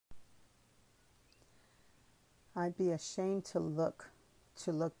I'd be ashamed to look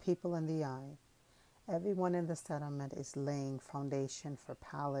people in the eye. Everyone in the settlement is laying foundation for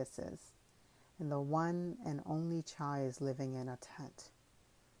palaces, and the one and only child is living in a tent.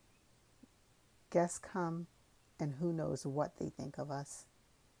 Guests come, and who knows what they think of us.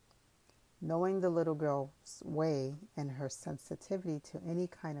 Knowing the little girl's way and her sensitivity to any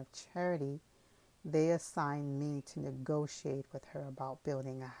kind of charity, they assigned me to negotiate with her about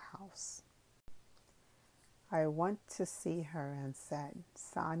building a house. I went to see her and said,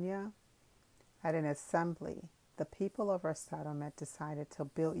 "Sonia, at an assembly, the people of our settlement decided to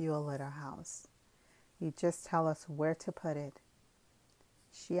build you a little house. You just tell us where to put it."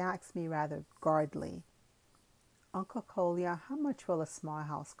 She asked me rather guardedly, "Uncle Kolya, how much will a small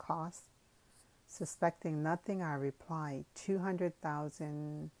house cost?" Suspecting nothing, I replied,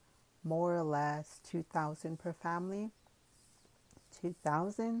 200,000, more or less 2,000 per family.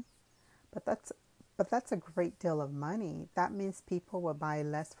 2,000? But that's a great deal of money. That means people will buy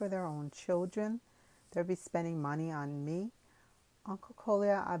less for their own children. They'll be spending money on me. Uncle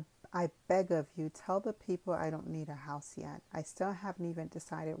Kolya, I beg of you, tell the people I don't need a house yet. I still haven't even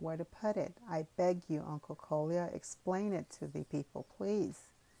decided where to put it. I beg you, Uncle Kolya, explain it to the people, please.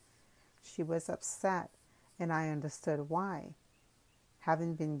 She was upset, and I understood why.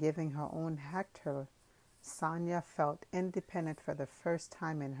 Having been given her own hectare, Sonia felt independent for the first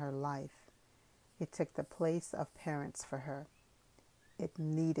time in her life. It took the place of parents for her. It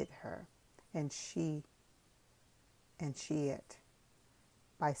needed her, and she it.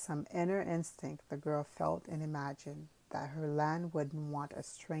 By some inner instinct, the girl felt and imagined that her land wouldn't want a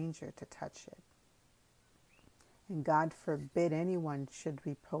stranger to touch it. And God forbid anyone should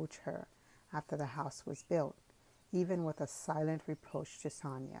reproach her after the house was built, even with a silent reproach to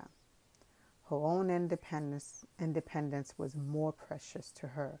Sonia. Her own independence was more precious to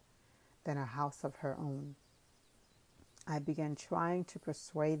her than a house of her own. I began trying to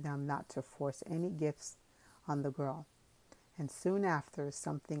persuade them not to force any gifts on the girl, and soon after,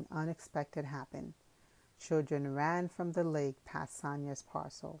 something unexpected happened. Children ran from the lake past Sonia's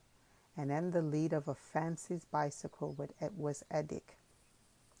parcel, and in the lead of a fancy bicycle was Edik,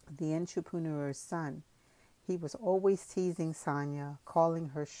 the entrepreneur's son. He was always teasing Sonia, calling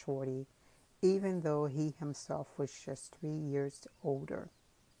her Shorty, even though he himself was just 3 years older.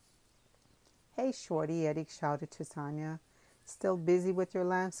 "Hey, Shorty," Edik shouted to Sonia. "Still busy with your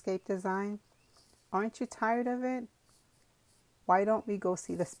landscape design? Aren't you tired of it? Why don't we go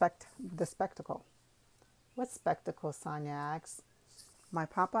see the spectacle?" "What spectacle?" Sonia asked. "My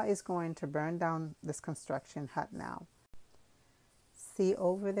papa is going to burn down this construction hut now. See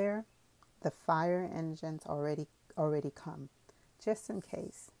over there? The fire engines already come, just in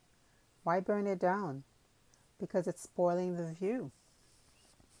case." "Why burn it down?" "Because it's spoiling the view."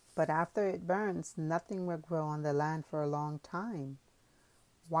 "But after it burns, nothing will grow on the land for a long time."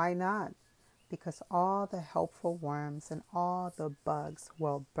 "Why not?" "Because all the helpful worms and all the bugs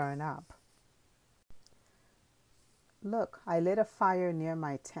will burn up." "Look, I lit a fire near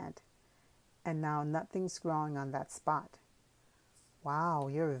my tent, and now nothing's growing on that spot." "Wow,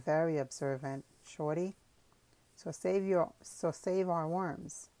 you're very observant, Shorty. So save our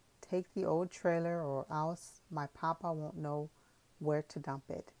worms. Take the old trailer, or else my papa won't know where to dump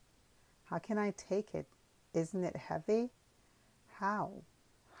it." "How can I take it? Isn't it heavy?" How?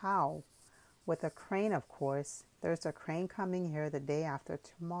 "With a crane, of course. There's a crane coming here the day after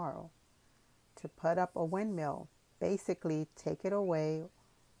tomorrow to put up a windmill. Basically, take it away,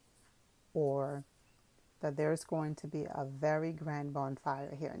 or that there's going to be a very grand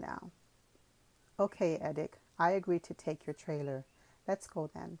bonfire here now." "Okay, Edik, I agree to take your trailer. Let's go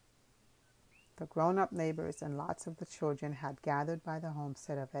then." The grown-up neighbors and lots of the children had gathered by the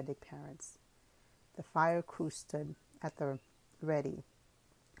homestead of Edik's parents. The fire crew stood at the ready.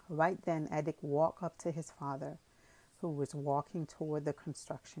 Right then, Edik walked up to his father, who was walking toward the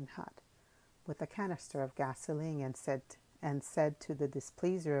construction hut with a canister of gasoline, and said to the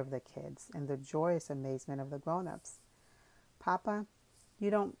displeasure of the kids and the joyous amazement of the grown-ups, "Papa,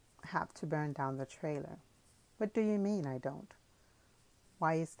 you don't have to burn down the trailer." "What do you mean I don't?"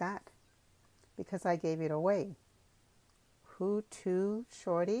 "Why is that?" "Because I gave it away." "Who to,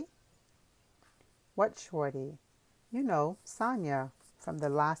 Shorty?" "What Shorty?" "You know, Sonia, from the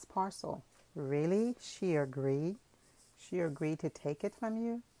last parcel." "Really? She agreed? She agreed to take it from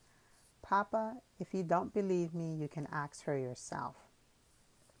you?" "Papa, if you don't believe me, you can ask her yourself."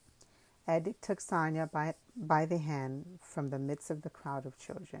 Edik took Sonia by the hand from the midst of the crowd of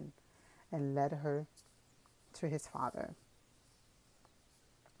children and led her to his father.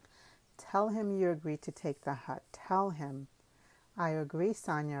 "Tell him you agreed to take the hut. Tell him." "I agree,"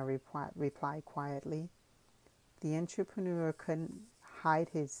 Sonia replied quietly. The entrepreneur couldn't hide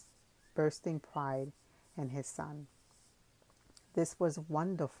his bursting pride in his son. This was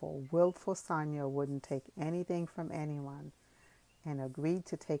wonderful. Willful Sonia wouldn't take anything from anyone and agreed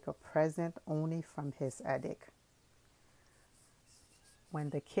to take a present only from his edict. When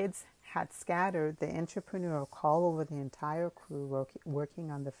the kids had scattered, the entrepreneur called over the entire crew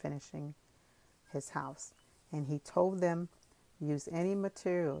working on the finishing his house, and he told them, use any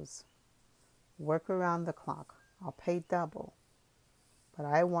materials, work around the clock, I'll pay double, but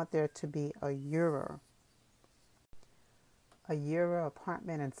I want there to be a euro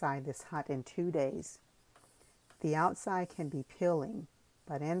apartment inside this hut in 2 days. The outside can be peeling,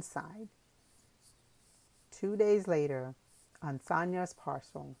 but inside. 2 days later, on Sonia's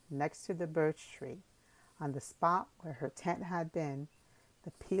parcel, next to the birch tree, on the spot where her tent had been,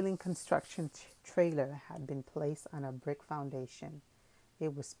 the peeling construction trailer had been placed on a brick foundation.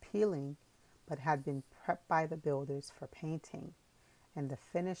 It was peeling, but had been prepped by the builders for painting, and the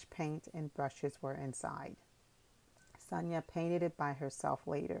finished paint and brushes were inside. Sonia painted it by herself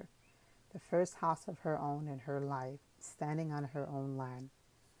later, the first house of her own in her life, standing on her own land.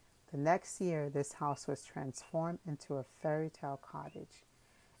 The next year, this house was transformed into a fairy tale cottage,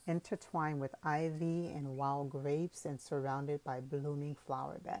 intertwined with ivy and wild grapes and surrounded by blooming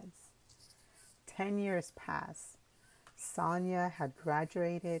flower beds. 10 years passed. Sonia had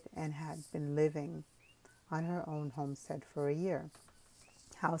graduated and had been living on her own homestead for a year.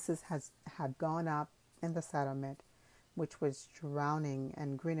 Houses had gone up in the settlement, which was drowning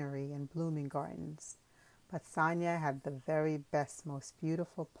in greenery and blooming gardens. But Sonia had the very best, most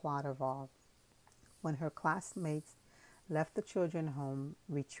beautiful plot of all. When her classmates left the children home,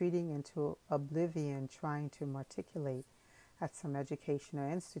 retreating into oblivion, trying to matriculate at some educational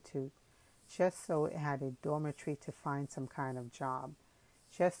institute, just so it had a dormitory to find some kind of job,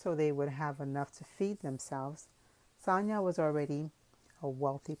 just so they would have enough to feed themselves, Sonia was already a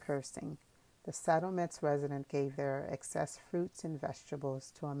wealthy person. The settlement's resident gave their excess fruits and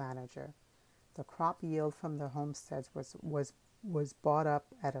vegetables to a manager. The crop yield from the homesteads was bought up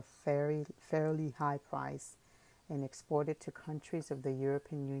at a fairly high price and exported to countries of the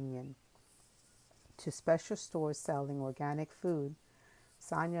European Union. To special stores selling organic food,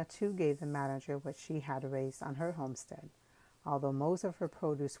 Sonia too gave the manager what she had raised on her homestead, although most of her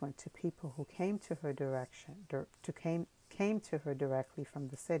produce went to people who came to her directly from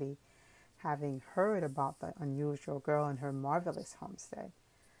the city, having heard about the unusual girl in her marvelous homestead.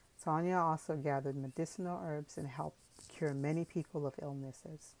 Sonia also gathered medicinal herbs and helped cure many people of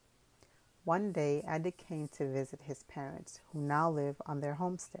illnesses. One day, Edik came to visit his parents, who now live on their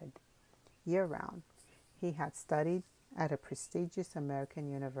homestead year-round. He had studied at a prestigious American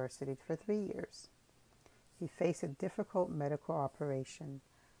university for 3 years. He faced a difficult medical operation.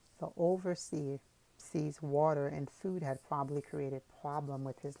 The overseas water and food had probably created a problem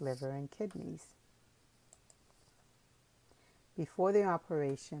with his liver and kidneys. Before the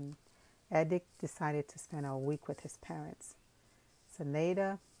operation, Edik decided to spend a week with his parents.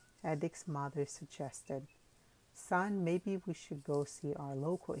 Zenaida, Edik's mother, suggested, "Son, maybe we should go see our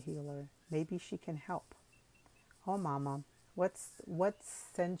local healer. Maybe she can help." "Oh, Mama, what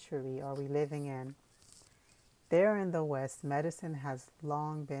century are we living in?" There in the West, medicine has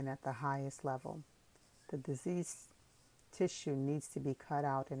long been at the highest level. The diseased tissue needs to be cut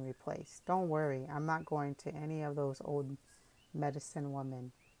out and replaced. Don't worry, I'm not going to any of those old medicine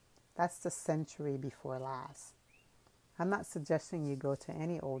women. That's the century before last. I'm not suggesting you go to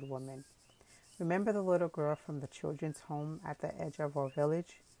any old woman. Remember the little girl from the children's home at the edge of our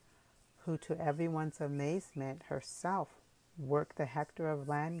village, who to everyone's amazement herself worked the hectare of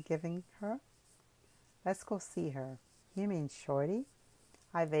land given her? Let's go see her. You mean Shorty?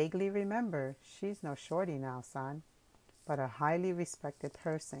 I vaguely remember. She's no Shorty now, son, but a highly respected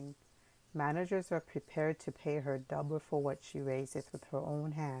person. Managers are prepared to pay her double for what she raises with her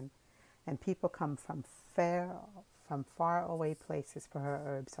own hand, and people come from far away places for her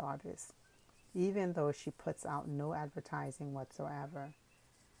herbs harvest, even though she puts out no advertising whatsoever.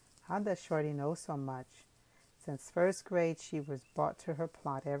 How does Shorty know so much? Since first grade, she was brought to her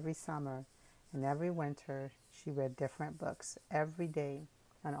plot every summer, and every winter she read different books every day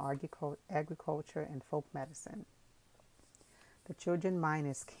on agriculture and folk medicine. The children's mind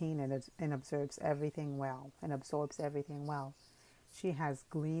is keen and absorbs everything well. She has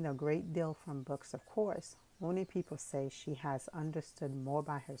gleaned a great deal from books, of course. Only people say she has understood more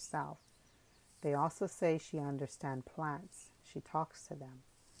by herself. They also say she understands plants. She talks to them.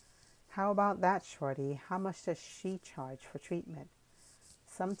 How about that, Shorty? How much does she charge for treatment?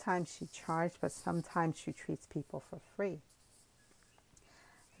 Sometimes she charges, but sometimes she treats people for free.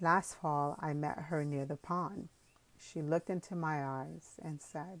 Last fall, I met her near the pond. She looked into my eyes and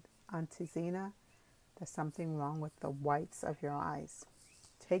said, Auntie Zena, there's something wrong with the whites of your eyes.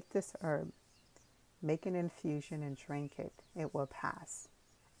 Take this herb, make an infusion and drink it. It will pass.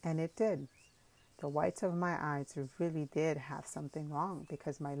 And it did. The whites of my eyes really did have something wrong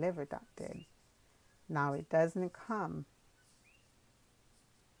because my liver did. Now it doesn't. Come,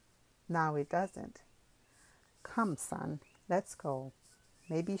 son, let's go.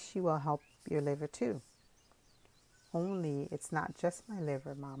 Maybe she will help your liver too. Only it's not just my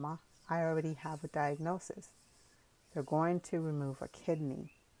liver, Mama. I already have a diagnosis. They're going to remove a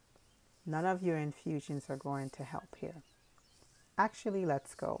kidney. None of your infusions are going to help here. Actually,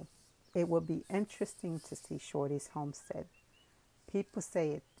 let's go. It will be interesting to see Shorty's homestead. People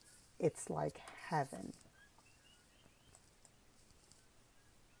say it's like heaven.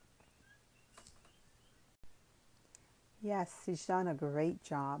 Yes, he's done a great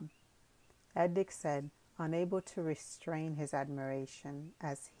job, Eddick said, unable to restrain his admiration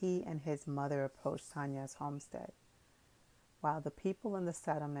as he and his mother approached Sonia's homestead. While the people in the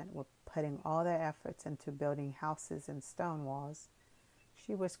settlement were putting all their efforts into building houses and stone walls,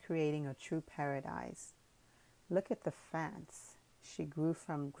 she was creating a true paradise. Look at the fence. She grew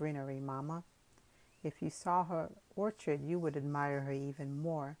from greenery, Mama. If you saw her orchard, you would admire her even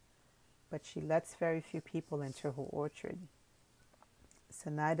more. But she lets very few people into her orchard.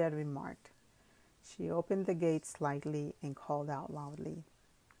 Zenaida remarked. She opened the gate slightly and called out loudly,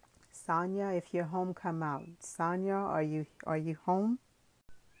 Sonia, if you're home, come out. Sonia, are you home?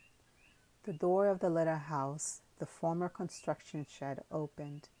 The door of the little house, the former construction shed,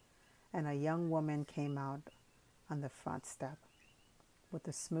 opened, and a young woman came out on the front step. With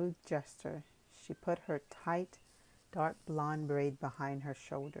a smooth gesture, she put her tight, dark blonde braid behind her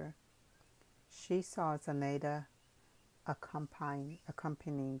shoulder. She saw Zenaida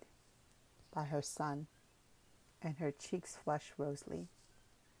accompanied by her son, and her cheeks flushed rosily.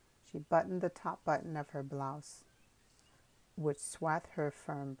 She buttoned the top button of her blouse, which swathed her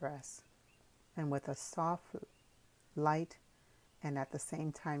firm breasts, and with a soft, light, and at the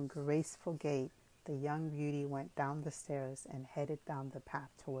same time graceful gait, the young beauty went down the stairs and headed down the path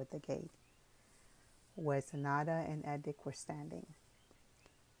toward the gate, where Zenaida and Eddick were standing.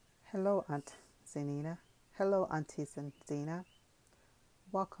 Hello, Aunt Zenina. Hello, Auntie Zena.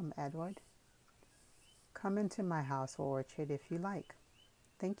 Welcome, Edward. Come into my house or orchard if you like.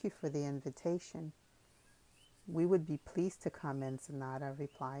 Thank you for the invitation. We would be pleased to come in, Zenaida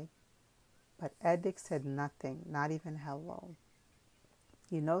replied. But Eddick said nothing, not even hello.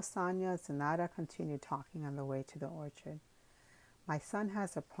 You know, Sonia, Zenaida continued talking on the way to the orchard. My son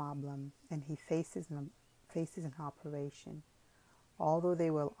has a problem, and he faces an operation. Although they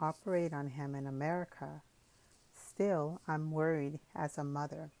will operate on him in America, still I'm worried as a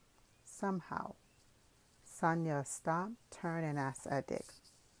mother. Somehow. Sonia stopped, turned, and asked Eddick,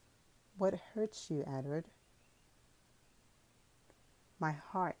 What hurts you, Edward? My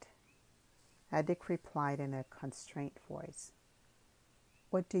heart, Eddick replied in a constrained voice.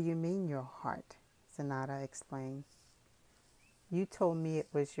 What do you mean, your heart? Zenaida explained. You told me it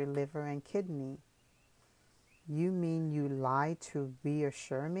was your liver and kidney. You mean you lied to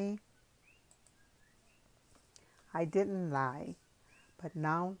reassure me? I didn't lie, but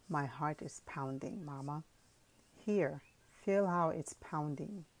now my heart is pounding, Mama. Here, feel how it's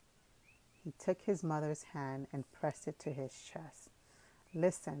pounding. He took his mother's hand and pressed it to his chest.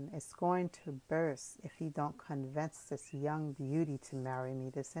 Listen, it's going to burst if you don't convince this young beauty to marry me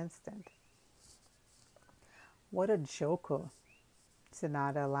this instant. What a joker,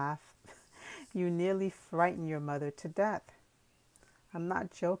 Zenaida laughed. You nearly frightened your mother to death. I'm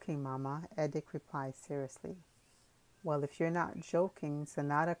not joking, Mama, Eddick replied seriously. Well, if you're not joking,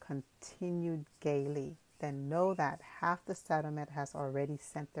 Zenaida continued gaily, then know that half the settlement has already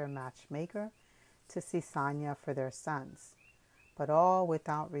sent their matchmaker to see Sonia for their sons. But all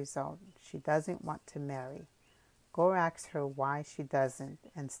without result. She doesn't want to marry. Go ask her why she doesn't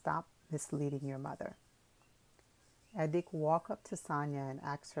and stop misleading your mother. Eddick walked up to Sonia and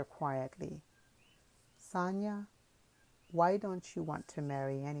asked her quietly, Sonia, why don't you want to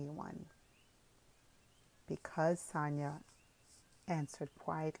marry anyone? Because, Sonia answered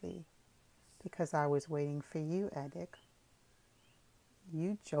quietly, because I was waiting for you, Eddick.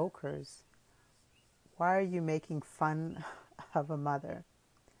 You jokers, why are you making fun of a mother?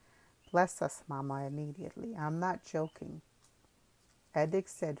 Bless us, Mama, immediately. I'm not joking. Eddick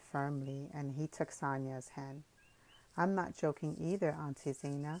said firmly, and he took Sonia's hand. I'm not joking either, Auntie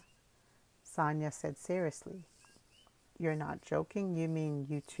Zena. Sonia said seriously. You're not joking? You mean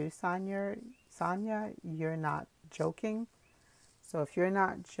you too, Sonia? Sonia, you're not joking? So if you're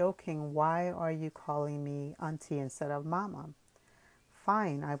not joking, why are you calling me auntie instead of mama?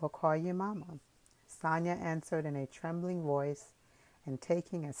 Fine, I will call you mama. Sonia answered in a trembling voice, and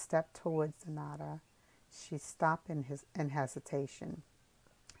taking a step towards Zanata, she stopped in hesitation.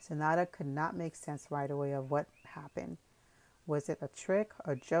 Zanata could not make sense right away of what happened. Was it a trick,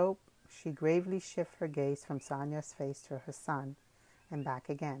 a joke? She gravely shifted her gaze from Sonia's face to her son and back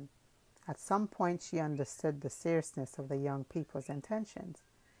again. At some point she understood the seriousness of the young people's intentions,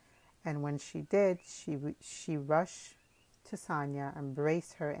 and when she did, she rushed to Sonia,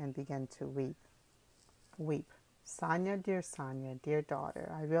 embraced her, and began to weep. Weep. Sonia, dear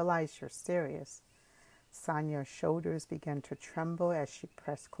daughter, I realize you're serious. Sonia's shoulders began to tremble as she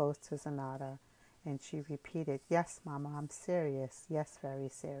pressed close to Zanata, and she repeated, yes, Mama, I'm serious. Yes, very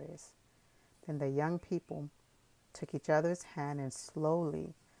serious. Then the young people took each other's hand and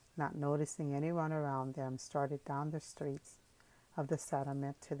slowly, not noticing anyone around them, started down the streets of the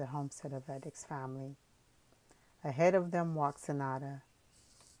settlement to the homestead of Edic's family. Ahead of them walked Zanata.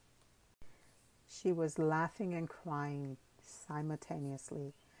 She was laughing and crying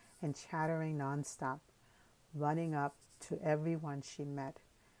simultaneously and chattering nonstop, running up to everyone she met.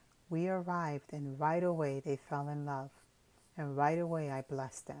 We arrived, and right away they fell in love, and right away I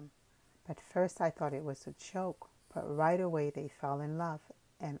blessed them. At first I thought it was a joke, but right away they fell in love,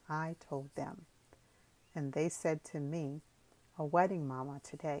 and I told them. And they said to me, a wedding, Mama,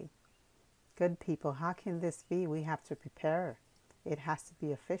 today. Good people, how can this be? We have to prepare. It has to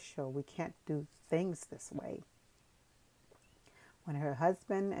be official. We can't do things this way. When her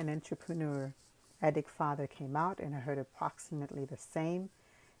husband and entrepreneur Edic's father came out and heard approximately the same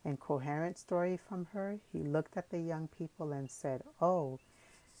incoherent story from her, he looked at the young people and said, oh,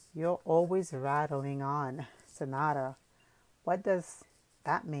 you're always rattling on, Sonata. What does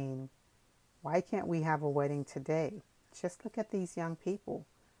that mean? Why can't we have a wedding today? Just look at these young people.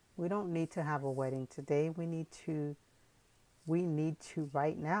 We don't need to have a wedding today. We need to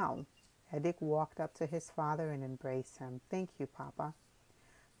right now. Edic walked up to his father and embraced him. Thank you, Papa.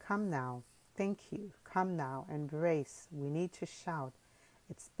 Come now. Thank you. Come now. Embrace. We need to shout.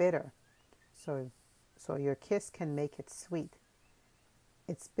 It's bitter. So your kiss can make it sweet.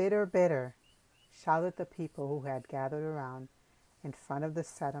 It's bitter, bitter, shouted the people who had gathered around in front of the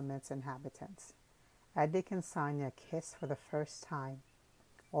settlement's inhabitants. Edic and Sonia kissed for the first time.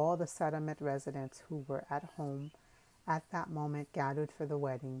 All the settlement residents who were at home at that moment gathered for the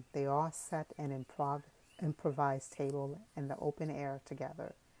wedding. They all sat at an improvised table in the open air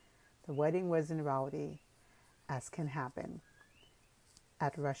together. The wedding wasn't rowdy, as can happen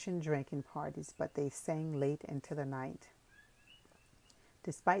at Russian drinking parties, but they sang late into the night.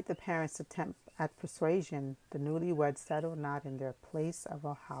 Despite the parents' attempt at persuasion, the newlyweds settled not in their place of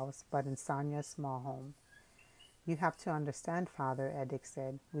a house, but in Sonia's small home. You have to understand, Father, Edic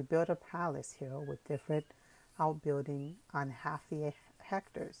said. We built a palace here with different outbuildings on half the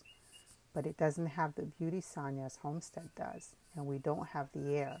hectares, but it doesn't have the beauty Sonia's homestead does, and we don't have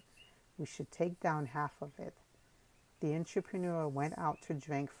the air. We should take down half of it. The entrepreneur went out to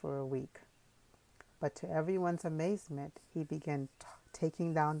drink for a week, but to everyone's amazement, he began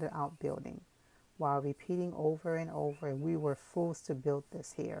taking down the outbuilding, while repeating over and over, we were fools to build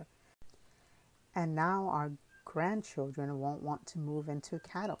this here. And now our grandchildren won't want to move into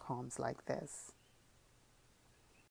catacombs like this.